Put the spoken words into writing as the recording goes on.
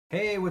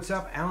Hey, what's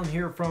up? Alan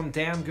here from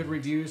Damn Good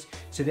Reviews.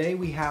 Today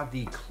we have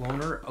the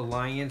Cloner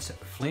Alliance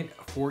Flint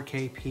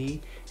 4kP,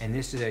 and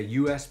this is a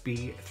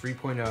USB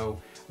 3.0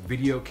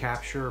 video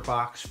capture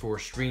box for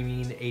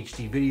streaming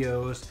HD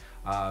videos,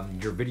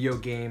 your video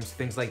games,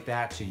 things like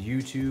that to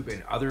YouTube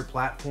and other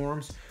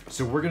platforms.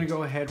 So we're gonna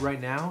go ahead right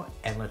now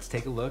and let's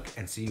take a look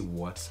and see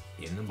what's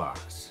in the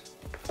box.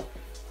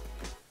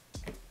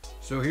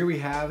 So here we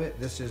have it.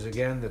 This is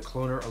again the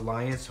Cloner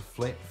Alliance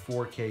Flint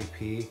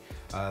 4kP.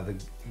 The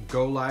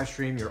Go live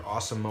stream your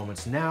awesome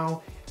moments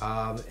now.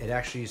 It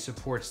actually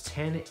supports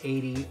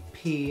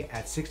 1080p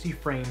at 60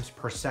 frames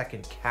per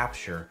second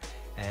capture,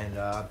 and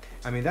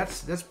I mean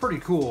that's pretty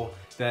cool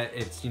that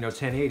it's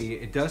 1080.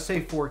 It does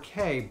say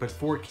 4K, but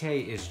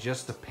 4K is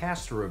just the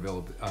pass-through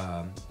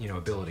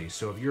ability.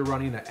 So if you're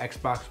running an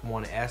Xbox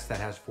One S that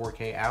has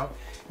 4K out,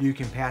 you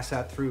can pass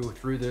that through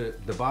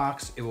the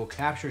box. It will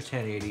capture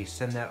 1080,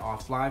 send that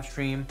off live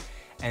stream,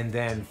 and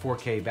then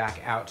 4K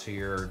back out to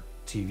your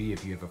TV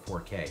if you have a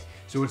 4K.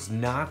 So it's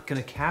not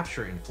going to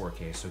capture in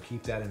 4K, so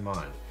keep that in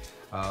mind.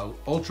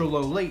 Ultra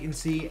low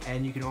latency,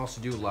 and you can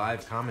also do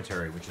live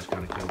commentary, which is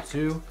kind of cool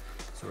too.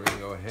 So we're going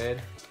to go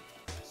ahead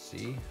and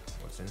see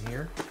what's in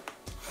here.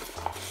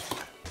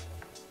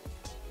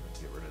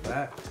 Get rid of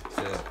that. It's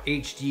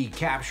a HD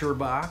capture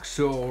box,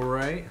 so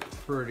alright,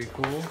 pretty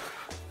cool.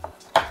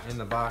 In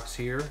the box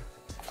here,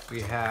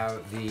 we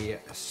have the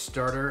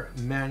starter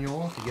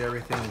manual to get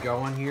everything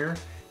going here.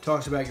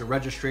 Talks about your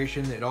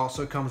registration. It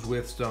also comes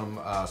with some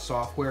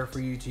software for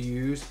you to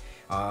use,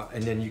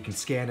 and then you can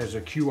scan as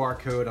a QR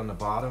code on the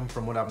bottom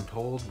from what I'm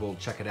told. We'll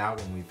check it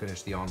out when we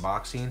finish the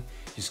unboxing.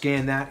 You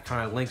scan that,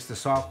 kind of links the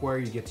software,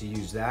 you get to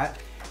use that,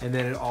 and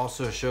then it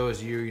also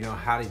shows you,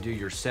 how to do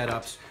your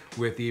setups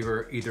with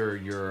either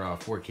your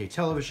 4K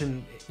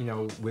television,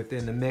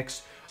 within the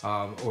mix,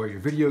 or your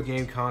video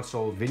game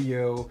console,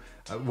 video,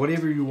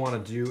 whatever you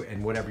want to do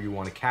and whatever you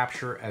want to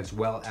capture, as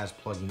well as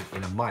plugging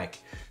in a mic.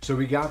 So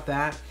we got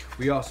that.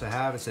 We also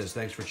have, it says,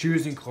 thanks for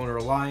choosing Cloner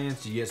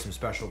Alliance. You get some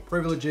special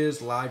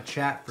privileges, live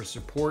chat for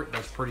support.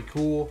 That's pretty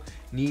cool.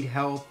 Need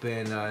help,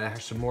 and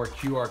have some more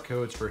QR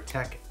codes for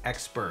tech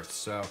experts.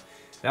 So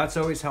that's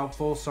always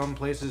helpful. Some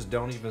places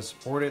don't even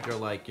support it. They're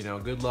like,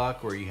 good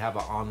luck, or you have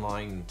an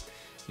online,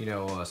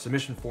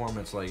 submission form.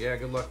 It's like, yeah,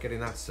 good luck getting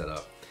that set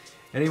up.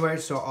 Anyway,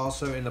 so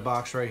also in the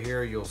box right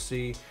here, you'll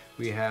see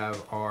we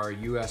have our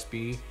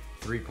USB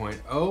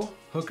 3.0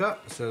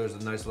 hookup. So there's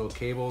a nice little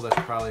cable that's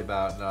probably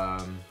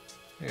about,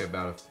 maybe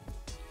about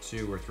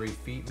 2 or 3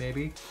 feet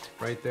maybe.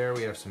 Right there,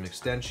 we have some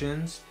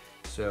extensions.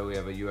 So we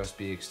have a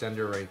USB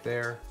extender right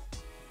there,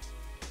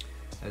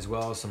 as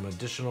well as some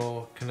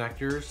additional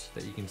connectors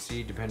that you can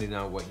see depending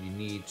on what you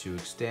need to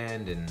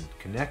extend and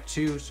connect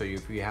to. So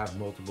if you have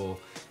multiple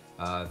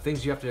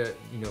things you have to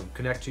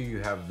connect to, you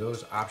have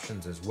those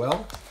options as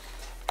well.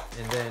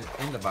 And then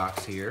in the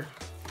box here,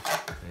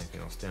 anything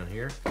else down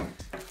here?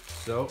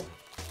 So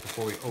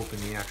before we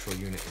open the actual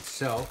unit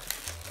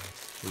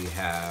itself, we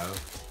have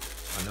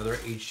another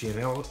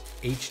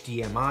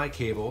HDMI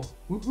cable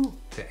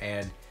to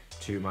add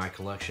to my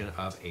collection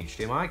of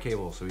HDMI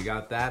cables. So we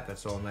got that.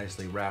 That's all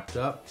nicely wrapped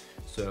up.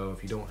 So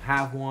if you don't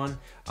have one,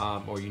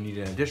 or you need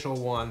an additional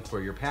one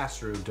for your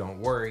pass-through, don't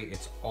worry,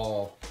 it's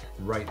all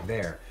right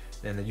there.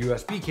 And the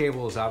USB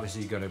cable is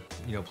obviously going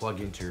to plug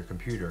into your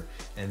computer,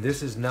 and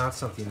this is not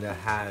something that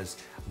has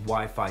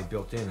Wi-Fi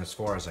built in as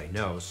far as I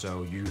know,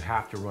 so you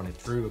have to run it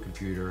through a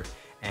computer,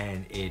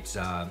 and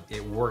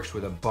it works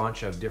with a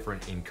bunch of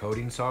different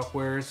encoding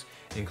softwares,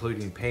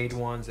 including paid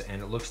ones,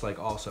 and it looks like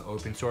also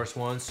open source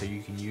ones, so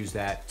you can use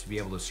that to be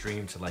able to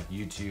stream to like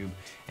YouTube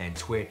and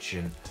Twitch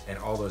and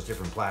all those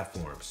different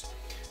platforms.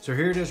 So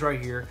here it is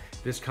right here.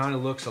 This kind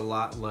of looks a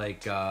lot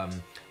like a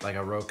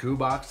Roku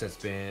box that's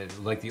been,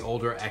 like the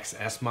older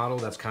XS model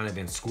that's kind of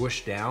been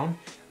squished down,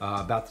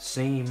 about the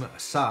same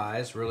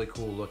size, really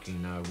cool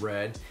looking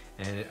red.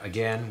 And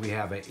again, we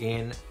have an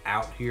in,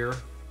 out here,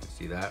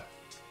 see that?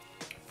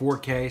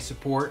 4K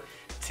support,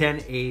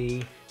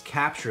 1080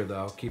 capture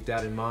though, keep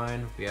that in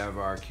mind. We have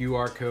our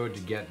QR code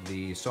to get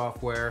the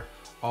software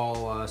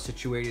all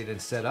situated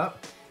and set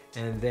up.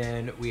 And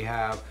then we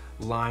have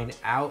line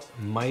out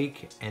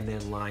mic, and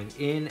then line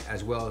in,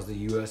 as well as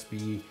the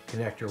USB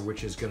connector,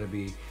 which is going to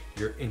be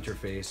your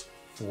interface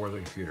for the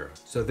computer.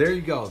 So there you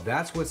go.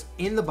 That's what's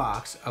in the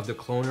box of the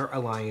Cloner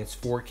Alliance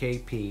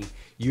 4kP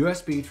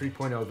USB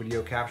 3.0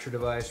 video capture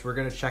device. We're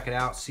going to check it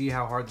out, see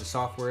how hard the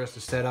software is to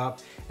set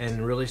up,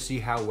 and really see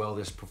how well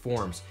this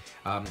performs.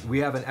 We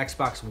have an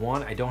Xbox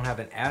One. I don't have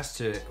an S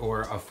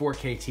or a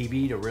 4K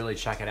TV to really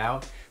check it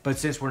out, but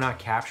since we're not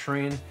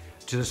capturing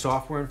to the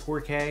software in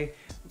 4K,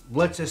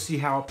 let's just see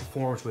how it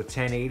performs with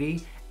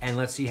 1080, and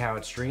let's see how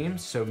it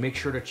streams. So make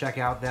sure to check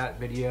out that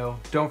video.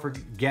 Don't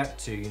forget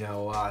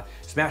to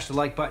smash the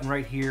like button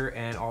right here,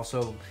 and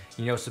also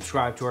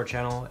subscribe to our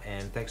channel.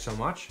 And thanks so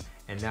much.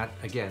 And that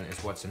again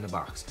is what's in the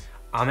box.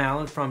 I'm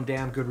Alan from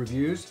Damn Good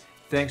Reviews.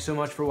 Thanks so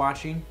much for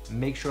watching.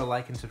 Make sure to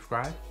like and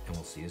subscribe, and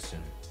we'll see you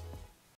soon.